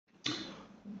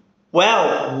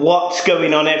Well, what's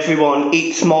going on, everyone?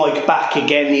 It's Mike back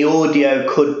again. The audio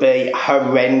could be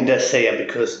horrendous here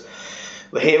because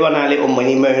we're here on our little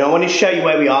mini moon. I want to show you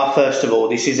where we are first of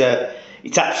all.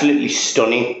 It's absolutely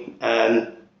stunning.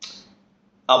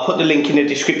 I'll put the link in the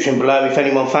description below if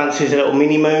anyone fancies a little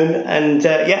mini moon. And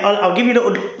yeah, I'll give you a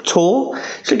little tour.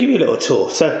 So I'll give you a little tour.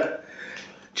 So,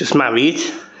 just married.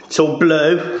 It's all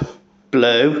blue.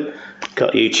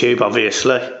 Got YouTube,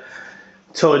 obviously.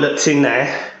 Toilets in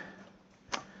there.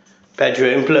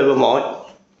 Bedroom, blue and white.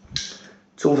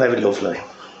 It's all very lovely.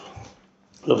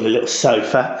 Lovely little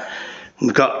sofa.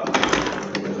 We've got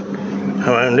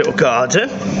our own little garden.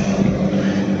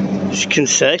 As you can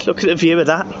see, look at the view of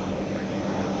that.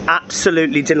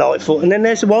 Absolutely delightful. And then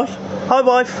there's the wife. Hi,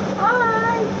 wife.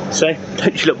 Hi. See,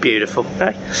 don't you look beautiful?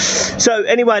 Eh? So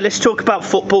anyway, let's talk about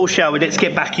football, shall we? Let's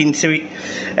get back into it.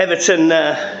 Everton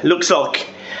looks like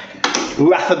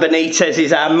Rafa Benitez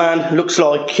is our man. Looks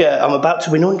like I'm about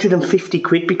to win 150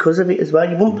 quid because of it as well.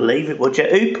 You wouldn't believe it, would you?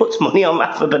 Who puts money on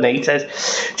Rafa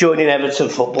Benitez joining Everton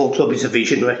Football Club? Is a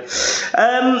visionary.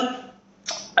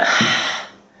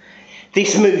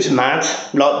 This move's mad.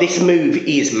 Like, this move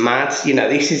is mad. You know,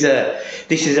 this is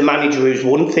a manager who's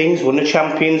won things, won the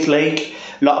Champions League.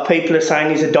 A lot of people are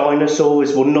saying he's a dinosaur,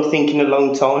 has won nothing in a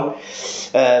long time.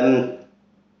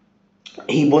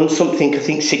 He won something, I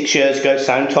think, 6 years ago,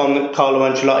 same time that Carlo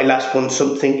Ancelotti last won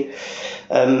something.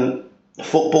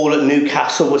 Football at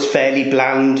Newcastle was fairly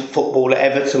bland. Football at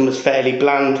Everton was fairly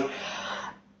bland.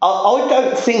 I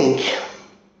don't think,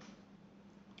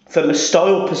 from a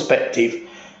style perspective,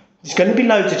 there's going to be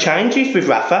loads of changes with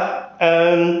Rafa.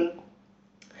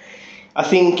 I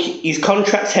think his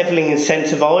contract's heavily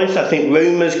incentivised. I think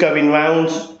rumours going round,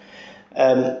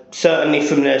 certainly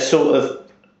from the sort of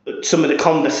some of the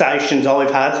conversations I've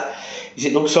had, is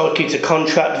it looks like it's a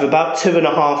contract of about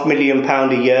 £2.5 million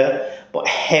a year, but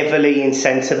heavily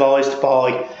incentivised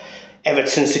by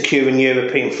Everton securing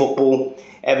European football.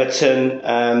 Everton,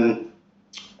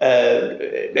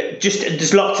 just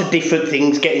there's lots of different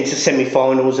things, getting to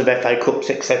semi-finals of FA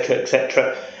Cups, etc.,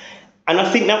 etc. And I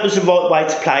think that was the right way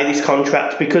to play this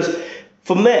contract, because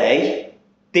for me,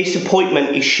 this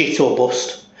appointment is shit or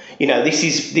bust. You know, this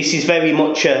is very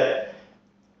much a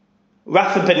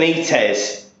Rafa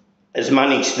Benitez has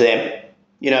managed them.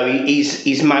 You know,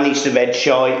 he's managed the red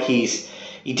shirt. He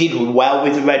did well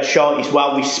with the red shirt. He's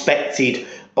well respected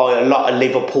by a lot of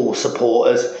Liverpool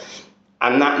supporters,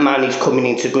 and that man is coming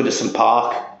into Goodison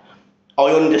Park.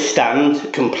 I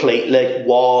understand completely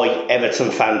why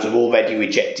Everton fans are already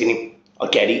rejecting him. I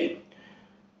get it.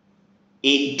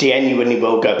 It genuinely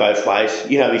will go both ways.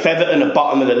 You know, if Everton are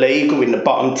bottom of the league, or in the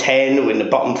bottom 10, or in the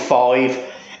bottom 5,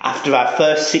 after our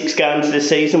first 6 games of the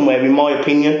season, where in my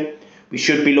opinion we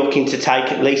should be looking to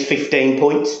take at least 15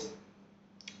 points,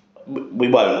 we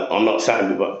won't. I'm not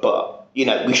saying we won't, but you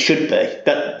know, we should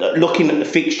be. Looking at the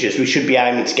fixtures, we should be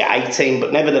aiming to get 18,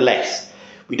 but nevertheless,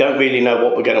 we don't really know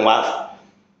what we're going to have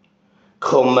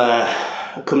come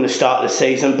the start of the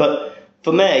season. But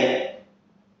for me,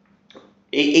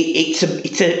 it's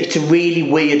a really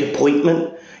weird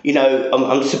appointment. You know,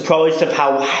 I'm surprised of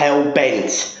how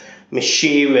hell-bent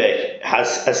Mashiri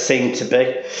has seemed to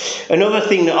be. Another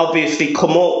thing that obviously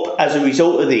come up as a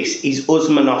result of this is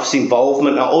Usmanov's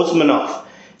involvement. Now, Usmanov,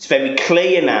 it's very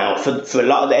clear now for a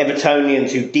lot of the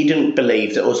Evertonians who didn't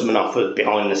believe that Usmanov was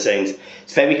behind the scenes.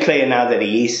 It's very clear now that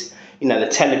he is. You know, the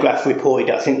Telegraph reported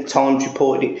it, I think the Times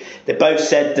reported it. They both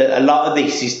said that a lot of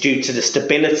this is due to the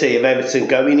stability of Everton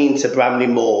going into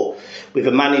Bramley-Moore with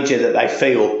a manager that they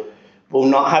feel will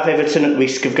not have Everton at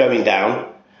risk of going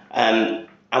down,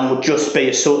 and will just be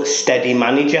a sort of steady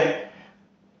manager.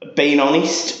 Being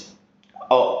honest,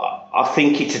 I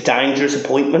think it's a dangerous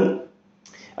appointment.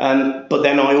 But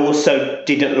then I also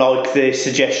didn't like the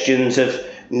suggestions of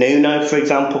Nuno, for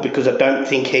example, because I don't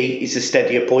think he is a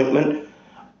steady appointment.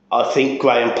 I think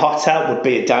Graham Potter would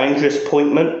be a dangerous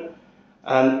appointment.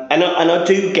 And I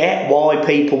do get why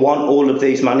people want all of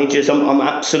these managers. I'm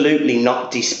absolutely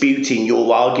not disputing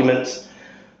your arguments.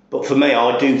 But for me,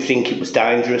 I do think it was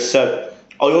dangerous. So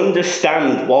I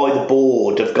understand why the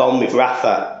board have gone with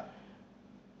Rafa.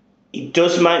 It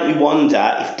does make me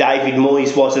wonder if David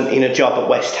Moyes wasn't in a job at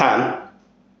West Ham,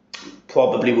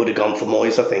 probably would have gone for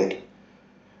Moyes, I think.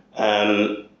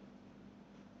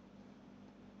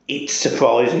 It's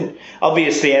surprising.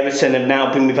 Obviously, Everton have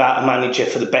now been without a manager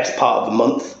for the best part of a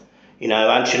month. You know,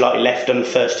 Ancelotti left on the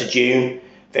 1st of June,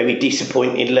 very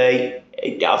disappointedly.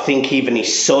 I think even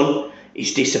his son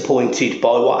is disappointed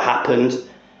by what happened.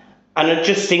 And I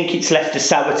just think it's left a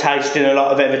sour taste in a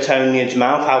lot of Evertonians'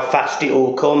 mouth, how fast it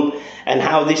all come and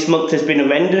how this month has been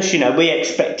horrendous. You know, we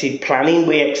expected planning,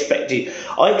 I expected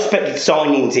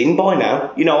signings in by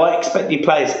now. You know, I expected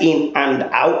players in and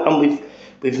out, and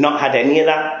we've not had any of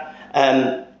that.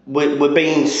 We're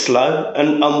being slow,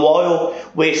 and while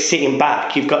we're sitting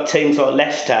back, you've got teams like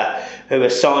Leicester who are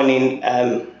signing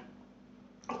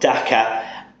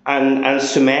Daka and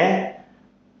Sumer,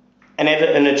 and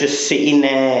Everton are just sitting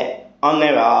there on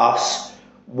their arse,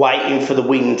 waiting for the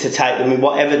wind to take them in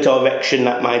whatever direction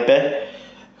that may be.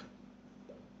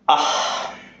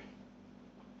 I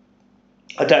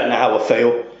don't know how I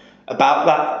feel about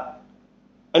that.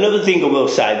 Another thing I will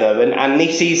say though, and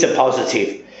this is a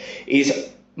positive,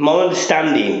 is my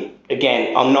understanding,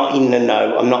 again, I'm not in the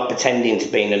know, I'm not pretending to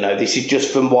be in the know, this is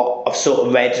just from what I've sort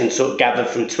of read and sort of gathered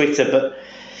from Twitter, but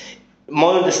my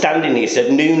understanding is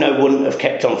that Nuno wouldn't have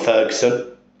kept on Ferguson.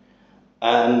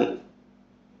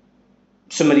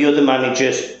 Some of the other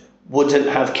managers wouldn't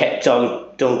have kept on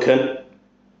Duncan.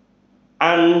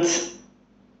 And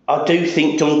I do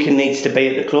think Duncan needs to be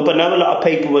at the club. I know a lot of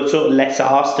people were sort of less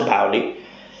asked about it,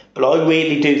 but I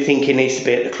really do think he needs to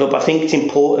be at the club. I think it's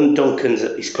important Duncan's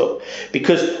at this club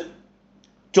because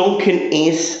Duncan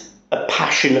is a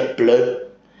passionate blue.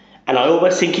 And I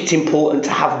always think it's important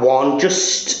to have one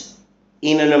just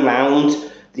in and around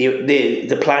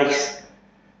the place.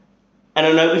 And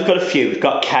I know we've got a few. We've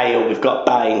got Kale, we've got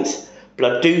Baines,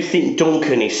 but I do think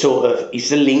Duncan is he's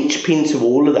the linchpin to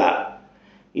all of that.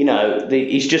 You know,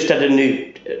 he's just had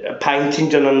a painting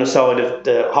done on the side of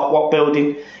the Hot What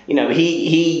building. You know,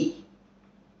 he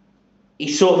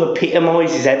sort of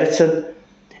epitomises Everton,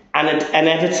 and an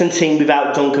Everton team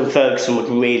without Duncan Ferguson would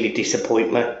really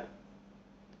disappoint me.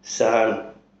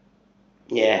 So,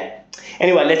 yeah.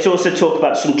 Anyway, let's also talk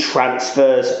about some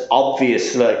transfers.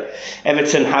 Obviously,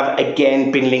 Everton have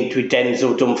again been linked with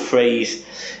Dumfries,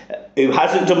 who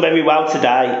hasn't done very well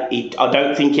today. I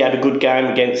don't think he had a good game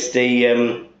against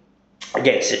the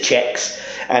Czechs,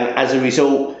 and as a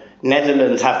result,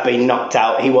 Netherlands have been knocked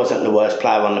out. He wasn't the worst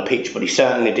player on the pitch, but he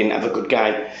certainly didn't have a good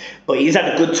game. But he's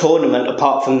had a good tournament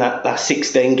apart from that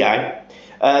 16 game.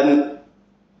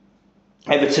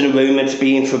 Everton are rumoured to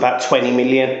be in for about 20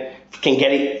 million. If you can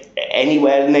get it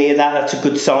anywhere near that, that's a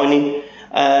good signing.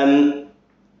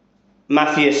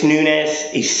 Matheus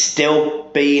Nunes is still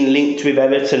being linked with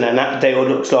Everton, and that deal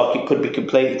looks like it could be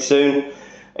completed soon.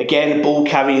 Again,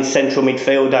 ball-carrying central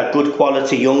midfielder, good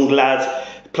quality young lad,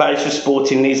 plays for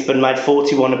Sporting Lisbon, made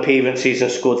 41 appearances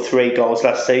and scored 3 goals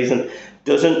last season.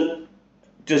 Doesn't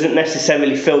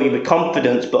necessarily fill you with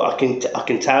confidence, but I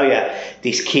can tell you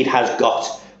this kid has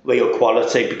got real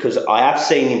quality, because I have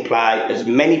seen him play. As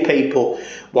many people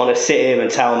want to sit here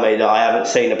and tell me that I haven't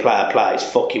seen a player play, it's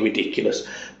fucking ridiculous.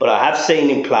 But I have seen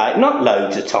him play, not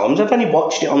loads of times. I've only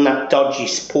watched it on that dodgy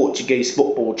Portuguese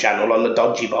football channel on the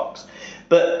dodgy box.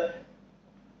 But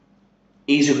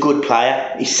he's a good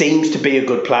player. He seems to be a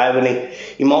good player, and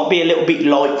he might be a little bit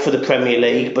light for the Premier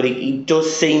League, but he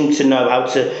does seem to know how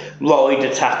to ride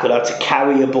a tackle, how to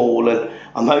carry a ball, and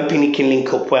I'm hoping he can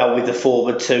link up well with the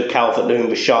forward too, Calvert-Lewin,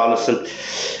 Richarlison.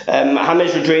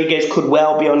 James Rodriguez could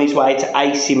well be on his way to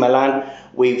AC Milan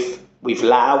with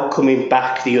Lau coming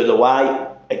back the other way.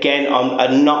 Again,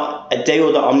 I'm not a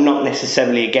deal that I'm not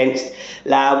necessarily against.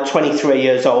 Lau, 23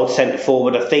 years old, centre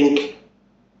forward, I think,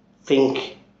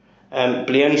 but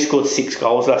he only scored 6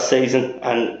 goals last season,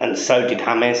 and so did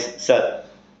James. So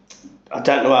I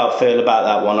don't know how I feel about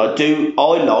that one. I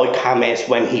like James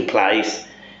when he plays,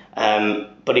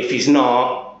 but if he's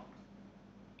not,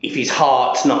 if his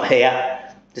heart's not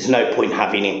here, there's no point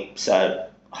having him. So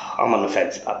I'm on the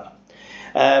fence about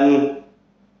that.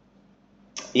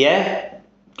 Yeah,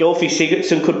 Gylfi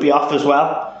Sigurdsson could be off as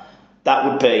well. That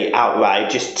would be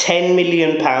outrageous. £10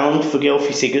 million for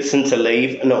Gylfi Sigurdsson to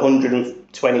leave, and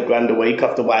 120 grand a week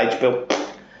off the wage bill.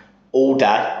 All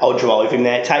day, I'll drive him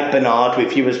there. Take Bernard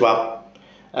with you as well.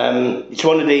 It's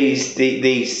one of these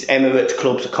Emirates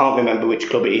clubs. I can't remember which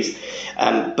club it is,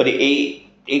 but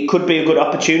it could be a good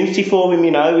opportunity for him.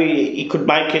 You know, he could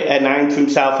make a name for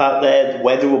himself out there. The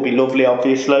weather will be lovely,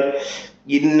 obviously.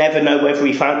 You never know whether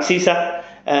he fancies that.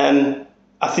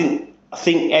 I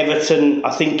think Everton,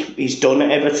 I think he's done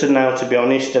at Everton now, to be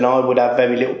honest, and I would have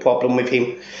very little problem with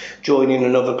him joining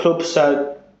another club.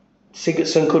 So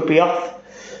Sigurdsson could be off.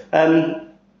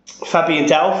 Fabian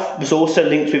Delph was also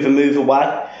linked with a move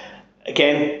away,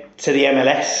 again, to the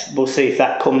MLS. We'll see if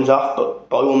that comes off, but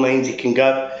by all means he can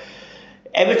go.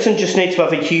 Everton just need to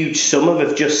have a huge summer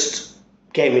of just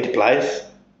getting rid of players.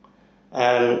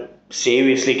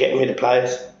 Seriously getting rid of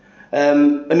players.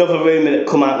 Another rumour that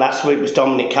come out last week was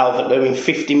Dominic Calvert-Lewin,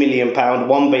 £50 million,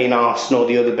 one being Arsenal,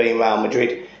 the other being Real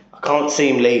Madrid. I can't see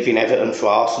him leaving Everton for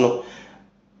Arsenal.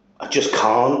 I just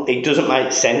can't. It doesn't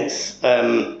make sense.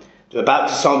 They're about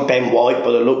to sign Ben White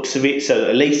by the looks of it, so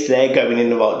at least they're going in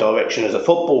the right direction as a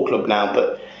football club now.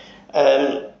 But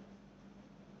I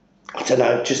don't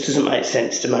know, it just doesn't make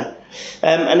sense to me.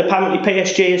 And apparently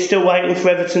PSG is still waiting for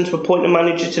Everton to appoint a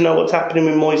manager to know what's happening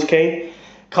with Moise Kean.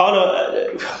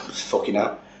 Fucking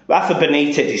hell. Rafa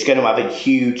Benitez is going to have a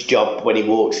huge job when he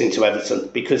walks into Everton,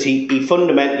 because he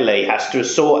fundamentally has to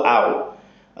sort out,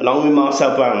 along with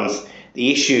Marcel Brands,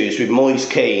 the issues with Moise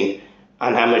Kean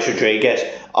and James Rodriguez,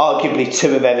 arguably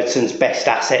two of Everton's best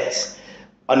assets.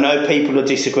 I know people will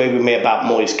disagree with me about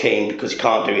Moise Kean because he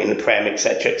can't do it in the Prem,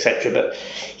 etc., etc., but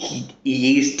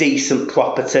he is decent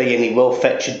property and he will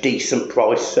fetch a decent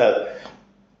price. So,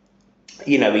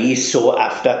 he is sought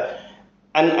after.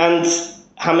 And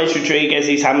James Rodriguez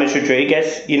is James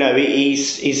Rodriguez.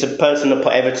 He's a person that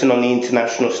put Everton on the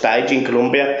international stage in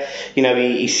Colombia.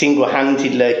 He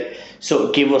single-handedly sort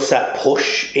of give us that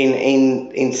push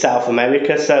in South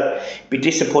America. So it'd be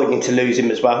disappointing to lose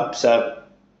him as well. So,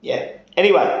 yeah.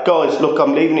 Anyway, guys, look,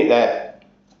 I'm leaving it there.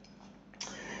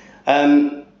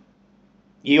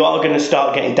 You are going to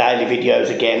start getting daily videos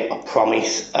again, I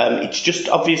promise. It's just,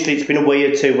 obviously, it's been a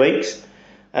weird 2 weeks.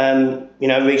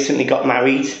 Recently got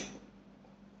married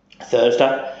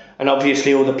Thursday, and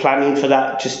obviously all the planning for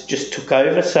that just took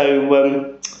over. So,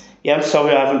 I'm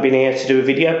sorry I haven't been here to do a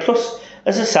video. Plus,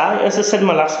 as I said in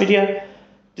my last video,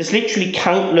 there's literally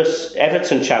countless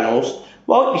Everton channels,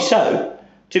 rightly so,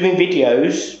 doing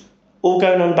videos all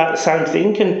going on about the same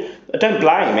thing, and I don't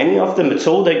blame any of them at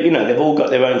all. They've all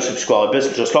got their own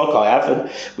subscribers, just like I have, and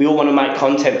we all want to make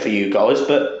content for you guys.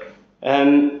 But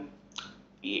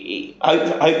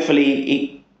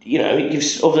hopefully, it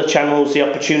gives other channels the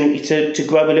opportunity to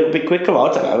grow a little bit quicker.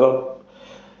 I don't know.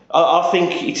 I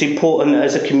think it's important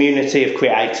as a community of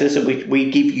creators that we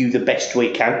give you the best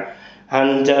we can,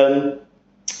 and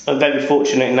I'm very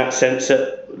fortunate in that sense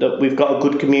that we've got a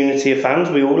good community of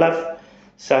fans. We all have.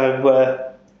 So,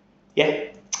 I'm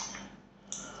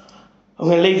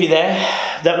going to leave you there.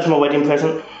 That was my wedding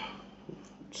present.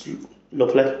 It's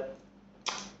lovely.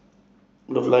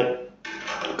 Lovely.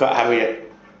 Got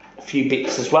Harriet a few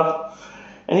bits as well.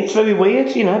 And it's very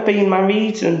weird, being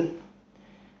married, and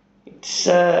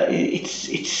it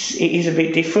is a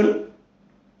bit different.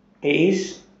 It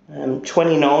is.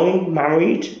 29,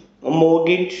 married, a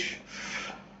mortgage.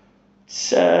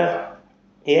 It's,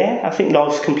 I think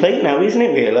life's complete now, isn't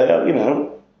it, really?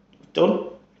 Done.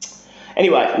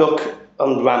 Anyway, look,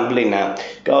 I'm rambling now.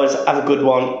 Guys, have a good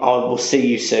one. I will see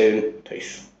you soon.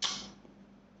 Peace.